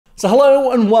So hello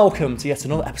and welcome to yet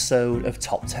another episode of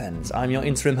TopTenz. I'm your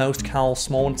interim host Karl,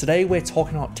 and today we're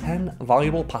talking about 10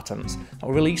 valuable patents that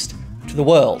were released to the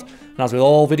world. And as with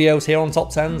all videos here on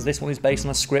TopTenz, this one is based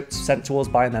on a script sent to us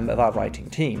by a member of our writing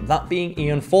team, that being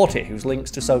Ian Forty, whose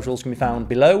links to socials can be found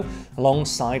below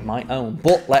alongside my own.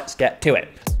 But let's get to it.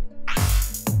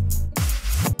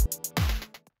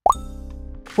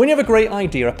 When you have a great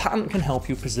idea, a patent can help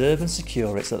you preserve and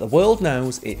secure it so that the world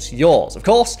knows it's yours. Of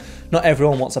course, not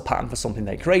everyone wants a patent for something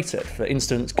they created. For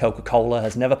instance, Coca-Cola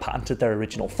has never patented their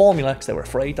original formula because they were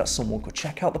afraid that someone could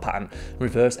check out the patent and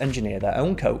reverse engineer their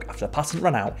own Coke after the patent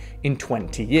ran out in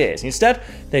 20 years. Instead,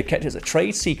 they've kept it as a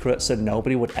trade secret so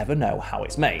nobody would ever know how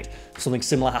it's made. Something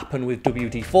similar happened with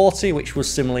WD-40, which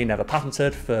was similarly never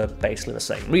patented for basically the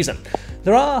same reason.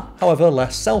 There are, however,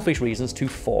 less selfish reasons to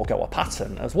forego a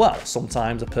patent as well.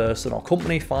 Sometimes a person or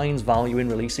company finds value in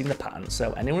releasing the patent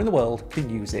so anyone in the world can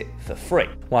use it for free.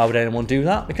 Why would anyone do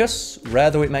that? Because, rare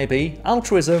though it may be,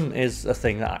 altruism is a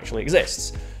thing that actually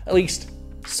exists. At least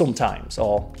sometimes,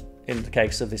 or in the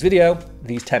case of this video,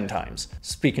 these 10 times.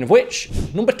 Speaking of which,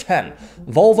 number 10,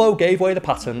 Volvo gave away the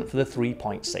patent for the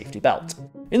 3-point safety belt.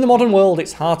 In the modern world,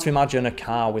 it's hard to imagine a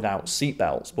car without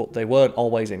seatbelts, but they weren't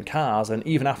always in cars, and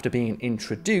even after being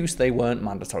introduced, they weren't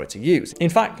mandatory to use. In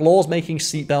fact, laws making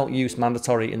seatbelt use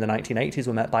mandatory in the 1980s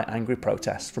were met by angry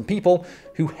protests from people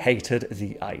who hated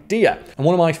the idea. And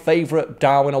one of my favourite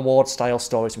Darwin Award style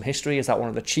stories from history is that one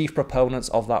of the chief proponents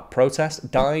of that protest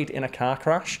died in a car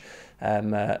crash.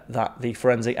 That the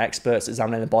forensic experts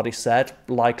examining the body said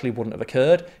likely wouldn't have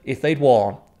occurred if they'd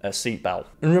worn a seatbelt.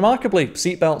 And remarkably,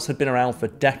 seatbelts had been around for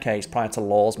decades prior to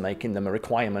laws making them a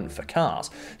requirement for cars.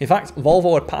 In fact,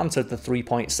 Volvo had patented the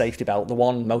 3-point safety belt, the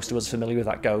one most of us are familiar with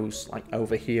that goes like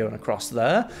over here and across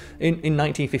there, in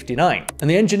 1959. And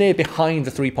the engineer behind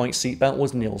the 3-point seatbelt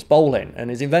was Niels Bohlin,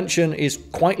 and his invention is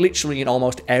quite literally in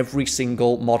almost every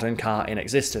single modern car in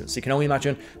existence. You can only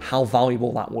imagine how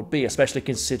valuable that would be, especially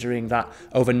considering that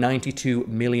over 92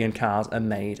 million cars are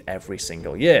made every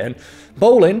single year. And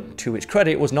Bohlin, to his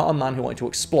credit, was not a man who wanted to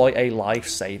exploit a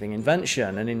life-saving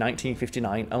invention, and in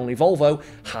 1959 only Volvo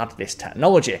had this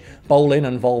technology. Bohlin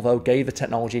and Volvo gave the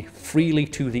technology freely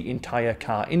to the entire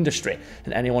car industry,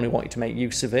 and anyone who wanted to make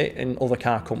use of it in other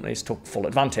car companies took full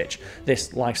advantage.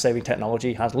 This life-saving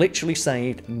technology has literally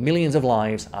saved millions of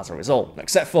lives as a result,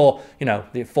 except for, you know,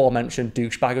 the aforementioned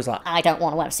douchebaggers like, I don't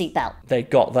want to wear a seatbelt. They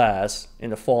got theirs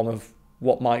in the form of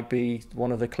what might be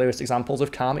one of the clearest examples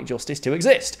of karmic justice to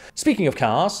exist. Speaking of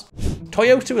cars,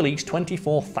 Toyota released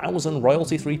 24,000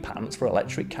 royalty-free patents for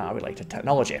electric car-related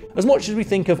technology. As much as we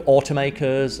think of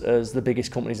automakers as the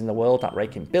biggest companies in the world that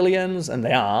rake in billions, and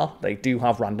they do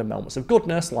have random moments of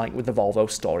goodness, like with the Volvo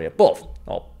story above.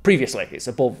 Or previously, it's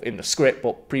above in the script,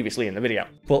 but previously in the video.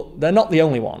 But they're not the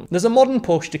only one. There's a modern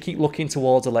push to keep looking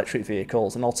towards electric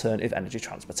vehicles and alternative energy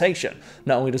transportation.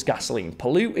 Not only does gasoline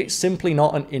pollute, it's simply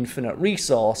not an infinite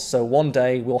resource, so one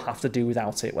day we'll have to do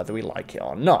without it whether we like it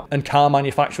or not. And car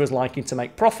manufacturers liking to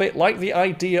make profit like the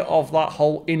idea of that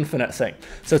whole infinite thing.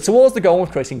 So towards the goal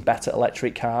of creating better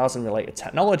electric cars and related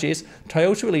technologies,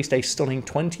 Toyota released a stunning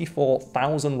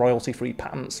 24,000 royalty-free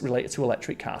patents related to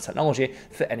electric car technology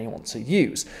for anyone to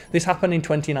use. This happened in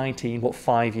 2019, but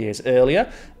 5 years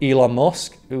earlier, Elon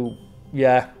Musk, who,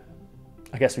 yeah,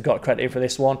 I guess we've got to credit him for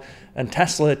this one, and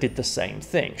Tesla did the same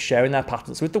thing, sharing their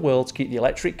patents with the world to keep the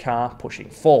electric car pushing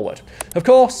forward. Of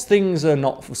course, things are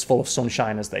not as full of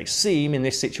sunshine as they seem. In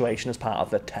this situation, as part of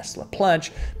the Tesla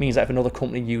pledge, means that if another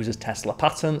company uses Tesla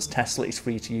patents, Tesla is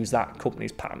free to use that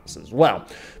company's patents as well.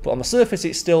 But on the surface,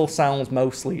 it still sounds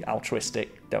mostly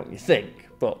altruistic, don't you think?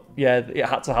 But yeah, it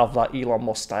had to have that Elon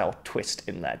Musk style twist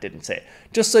in there, didn't it?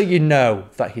 Just so you know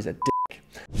that he's a dick.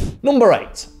 Number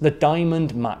 8, the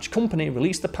Diamond Match Company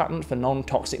released the patent for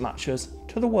non-toxic matches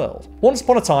to the world. Once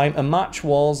upon a time, a match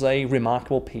was a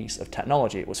remarkable piece of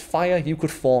technology. It was fire you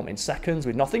could form in seconds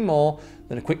with nothing more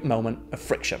than a quick moment of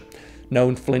friction.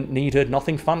 No flint needed,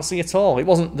 nothing fancy at all. It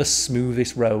wasn't the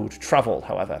smoothest road travelled,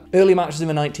 however. Early matches in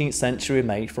the 19th century were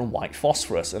made from white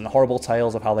phosphorus, and the horrible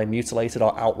tales of how they mutilated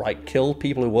or outright killed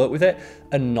people who worked with it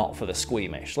are not for the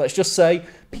squeamish. Let's just say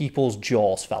people's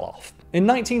jaws fell off. In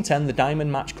 1910, the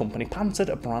Diamond Match Company patented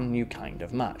a brand new kind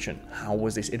of match. And how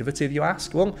was this innovative, you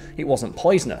ask? Well, it wasn't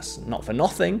poisonous, not for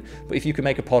nothing, but if you can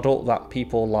make a product that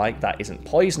people like that isn't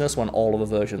poisonous when all other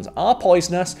versions are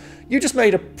poisonous, you just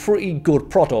made a pretty good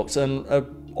product and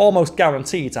almost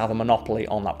guaranteed to have a monopoly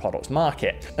on that product's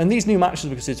market. And these new matches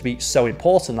were considered to be so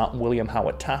important that William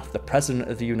Howard Taft, the President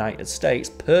of the United States,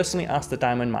 personally asked the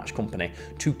Diamond Match Company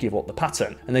to give up the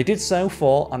patent. And they did so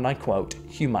for, and I quote,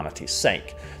 humanity's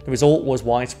sake. The result was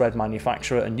widespread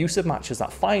manufacture and use of matches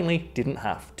that finally didn't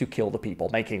have to kill the people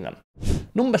making them.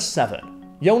 Number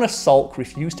 7. Jonas Salk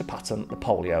refused to patent the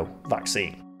polio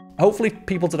vaccine. Hopefully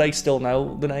people today still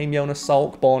know the name Jonas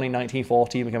Salk. Born in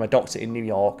 1940, he became a doctor in New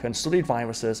York and studied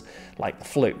viruses like the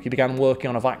flu. He began working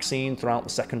on a vaccine throughout the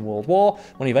Second World War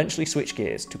when he eventually switched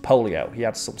gears to polio. He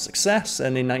had some success,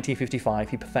 and in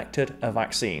 1955 he perfected a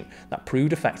vaccine that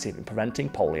proved effective in preventing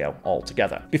polio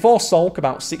altogether. Before Salk,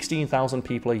 about 16,000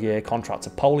 people a year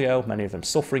contracted polio, many of them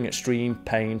suffering extreme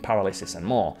pain, paralysis and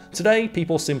more. Today,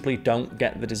 people simply don't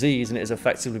get the disease, and it has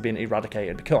effectively been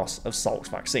eradicated because of Salk's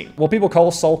vaccine. While people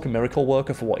call Salk a miracle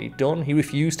worker for what he'd done, he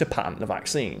refused to patent the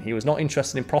vaccine. He was not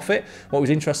interested in profit. What he was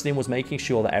interested in was making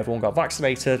sure that everyone got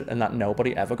vaccinated and that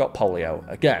nobody ever got polio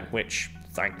again, which,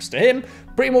 thanks to him,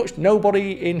 pretty much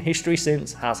nobody in history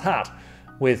since has had,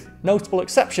 with notable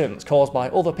exceptions caused by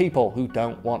other people who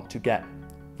don't want to get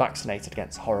vaccinated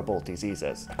against horrible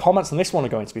diseases. The comments on this one are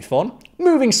going to be fun.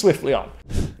 Moving swiftly on.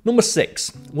 Number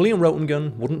 6. William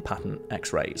Röntgen wouldn't patent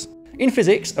X-rays. In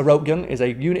physics, a Röntgen is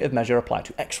a unit of measure applied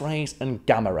to X-rays and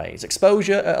gamma rays.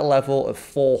 Exposure at a level of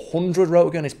 400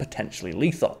 Röntgen is potentially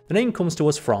lethal. The name comes to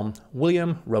us from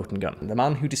William Röntgen, the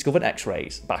man who discovered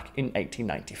X-rays back in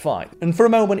 1895. And for a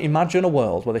moment, imagine a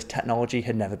world where this technology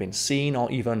had never been seen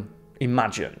or even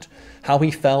imagined. How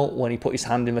he felt when he put his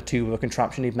hand in the tube of a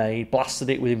contraption he'd made, blasted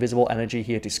it with invisible energy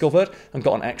he had discovered, and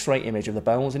got an X-ray image of the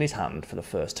bones in his hand for the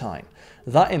first time.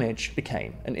 That image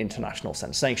became an international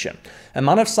sensation. A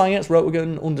man of science,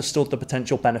 Röntgen understood the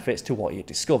potential benefits to what he had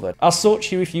discovered. As such,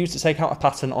 he refused to take out a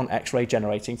patent on X-ray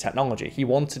generating technology. He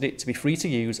wanted it to be free to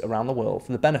use around the world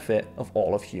for the benefit of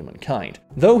all of humankind.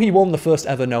 Though he won the first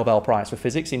ever Nobel Prize for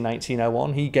Physics in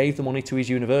 1901, he gave the money to his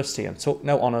university and took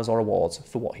no honours or awards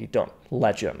for what he'd done.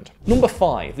 Legend. Number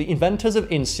 5. The inventors of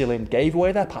insulin gave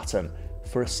away their patent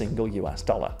for a single US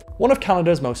dollar. One of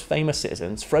Canada's most famous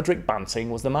citizens, Frederick Banting,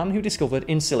 was the man who discovered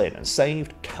insulin and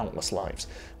saved countless lives.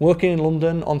 Working in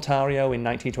London, Ontario in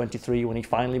 1923, when he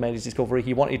finally made his discovery,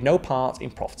 he wanted no part in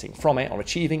profiting from it or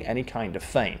achieving any kind of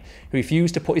fame. He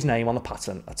refused to put his name on the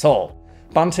patent at all.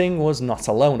 Banting was not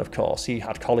alone, of course. He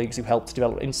had colleagues who helped to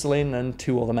develop insulin, and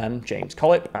 2 other men, James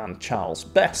Collip and Charles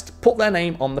Best, put their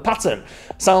name on the patent.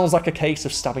 Sounds like a case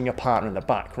of stabbing your partner in the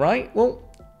back, right? Well,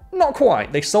 not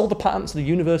quite. They sold the patent to the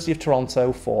University of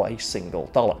Toronto for a single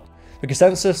dollar. The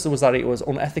consensus was that it was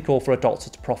unethical for a doctor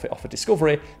to profit off a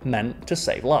discovery meant to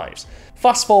save lives.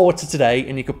 Fast forward to today,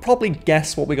 and you could probably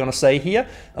guess what we're going to say here.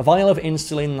 A vial of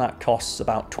insulin that costs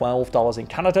about $12 in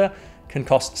Canada can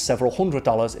cost several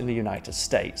 $100s in the United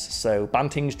States. So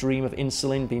Banting's dream of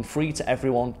insulin being free to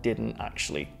everyone didn't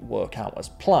actually work out as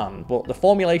planned, but the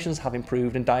formulations have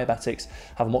improved and diabetics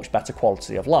have a much better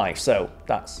quality of life, so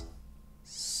that's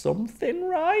something,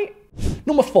 right?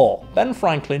 Number 4. Ben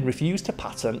Franklin refused to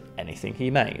patent anything he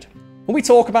made. When we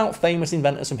talk about famous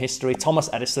inventors from history, Thomas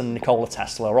Edison and Nikola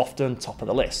Tesla are often top of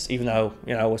the list, even though,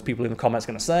 as people in the comments are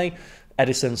going to say,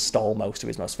 Edison stole most of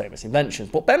his most famous inventions.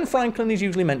 But Ben Franklin is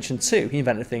usually mentioned too. He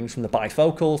invented things from the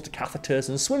bifocals to catheters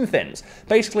and swim fins.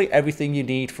 Basically everything you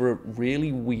need for a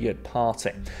really weird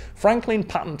party. Franklin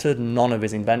patented none of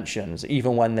his inventions,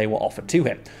 even when they were offered to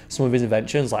him. Some of his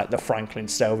inventions, like the Franklin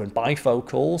stove and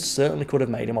bifocals, certainly could have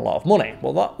made him a lot of money.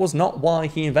 Well, that was not why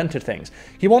he invented things.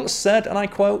 He once said, and I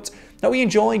quote, that we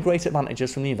enjoy great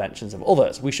advantages from the inventions of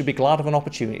others. We should be glad of an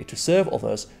opportunity to serve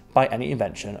others by any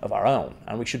invention of our own,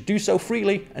 and we should do so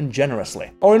freely and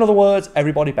generously. Or in other words,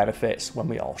 everybody benefits when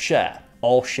we all share.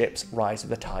 All ships rise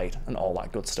with the tide and all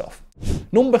that good stuff.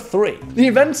 Number 3. The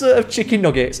inventor of chicken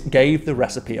nuggets gave the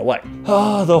recipe away.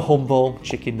 The humble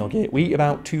chicken nugget. We eat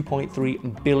about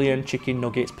 2.3 billion chicken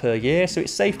nuggets per year, so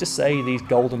it's safe to say these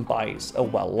golden bites are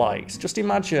well liked. Just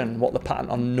imagine what the patent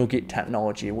on nugget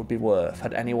technology would be worth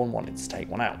had anyone wanted to take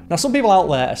one out. Now, some people out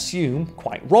there assume,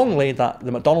 quite wrongly, that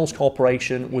the McDonald's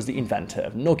Corporation was the inventor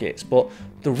of nuggets, but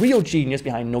the real genius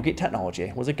behind nugget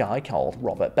technology was a guy called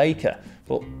Robert Baker.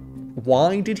 But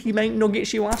why did he make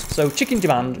nuggets, you ask? So chicken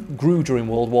demand grew during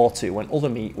World War II when other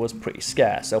meat was pretty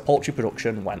scarce, so poultry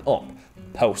production went up.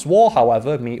 Post-war,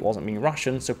 however, meat wasn't being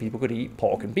rationed, so people could eat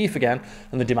pork and beef again,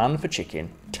 and the demand for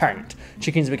chicken tanked.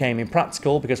 Chickens became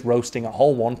impractical because roasting a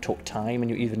whole one took time,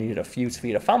 and you either needed a few to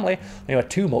feed a family, or you had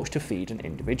too much to feed an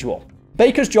individual.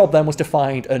 Baker's job then was to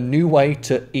find a new way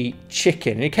to eat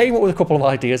chicken, and he came up with a couple of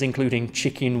ideas, including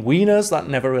chicken wieners that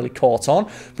never really caught on,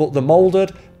 but the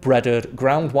moulded, breaded,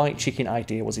 ground white chicken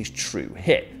idea was his true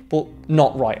hit. but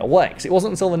not right away, because it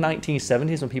wasn't until the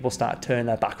 1970s when people started turning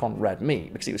their back on red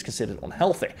meat because it was considered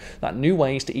unhealthy that new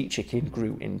ways to eat chicken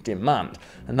grew in demand.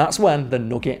 And that's when the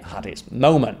nugget had its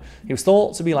moment. It was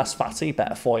thought to be less fatty,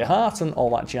 better for your heart, and all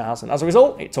that jazz, and as a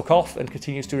result, it took off and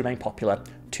continues to remain popular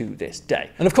to this day.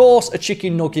 And of course, a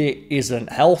chicken nugget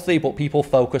isn't healthy, but people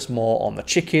focus more on the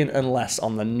chicken and less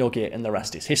on the nugget, and the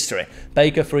rest is history.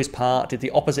 Baker, for his part, did the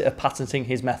opposite of patenting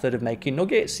his method of making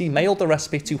nuggets. He mailed the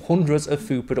recipe to hundreds of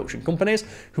food production companies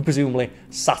who presumably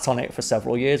sat on it for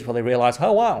several years before they realized,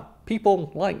 oh wow,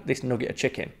 people like this nugget of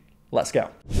chicken. Let's go.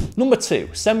 Number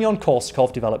 2,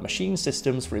 Semyon-Korsakov developed machine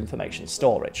systems for information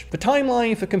storage. The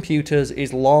timeline for computers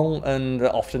is long and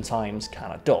oftentimes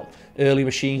kind of dull. Early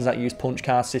machines that used punch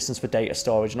card systems for data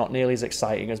storage are not nearly as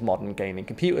exciting as modern gaming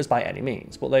computers by any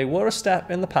means, but they were a step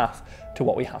in the path to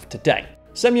what we have today.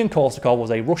 Semyon-Korsakov was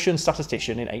a Russian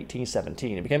statistician in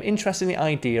 1817 and became interested in the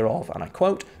idea of, and I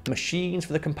quote, machines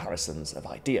for the comparisons of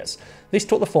ideas. This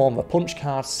took the form of a punch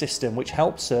card system which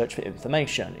helped search for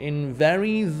information. In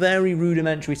very, very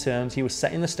rudimentary terms, he was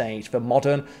setting the stage for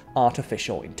modern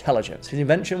artificial intelligence. His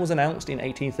invention was announced in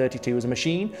 1832 as a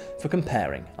machine for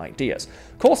comparing ideas.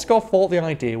 Korsakov thought the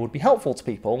idea would be helpful to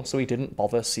people, so he didn't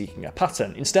bother seeking a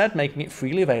patent, instead making it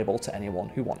freely available to anyone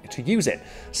who wanted to use it.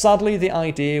 Sadly, the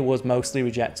idea was mostly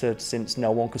rejected since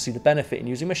no one could see the benefit in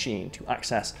using a machine to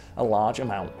access a large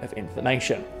amount of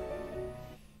information.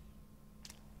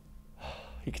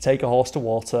 You could take a horse to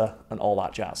water and all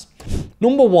that jazz.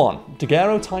 Number 1,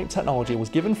 daguerreotype technology was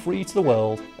given free to the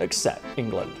world except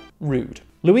England. Rude.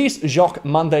 Louis-Jacques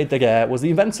Mandé Daguerre was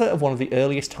the inventor of one of the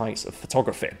earliest types of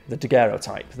photography, the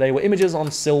daguerreotype. They were images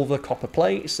on silver copper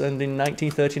plates, and in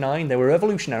 1939 they were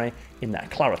revolutionary in their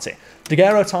clarity.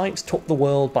 Daguerreotypes took the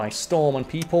world by storm, and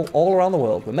people all around the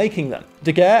world were making them.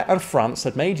 Daguerre and France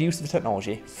had made use of the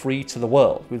technology free to the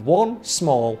world, with one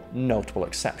small, notable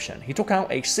exception. He took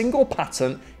out a single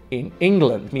patent in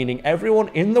England, meaning everyone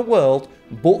in the world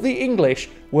but the English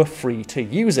were free to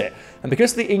use it. And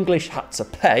because the English had to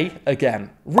pay, again,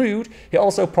 rude, it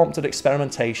also prompted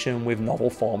experimentation with novel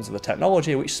forms of the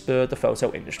technology, which spurred the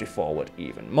photo industry forward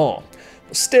even more.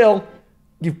 But still,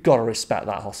 you've got to respect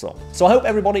that hustle. So I hope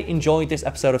everybody enjoyed this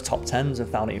episode of TopTenz and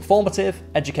found it informative,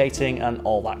 educating, and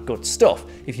all that good stuff.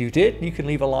 If you did, you can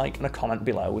leave a like and a comment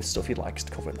below with stuff you'd like us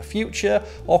to cover in the future,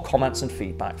 or comments and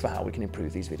feedback for how we can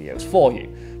improve these videos for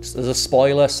you. Just as a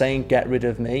spoiler, saying get rid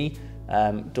of me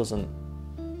doesn't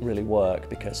really work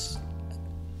because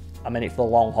I'm in it for the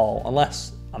long haul,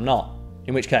 unless I'm not.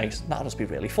 In which case, that'll just be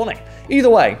really funny. Either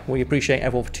way, we appreciate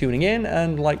everyone for tuning in,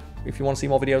 and if you want to see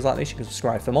more videos like this, you can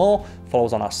subscribe for more, follow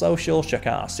us on our socials, check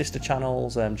out our sister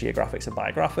channels, Geographics and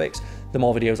Biographics. The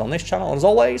more videos on this channel, and as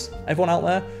always, everyone out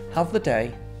there, have the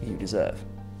day you deserve.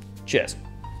 Cheers.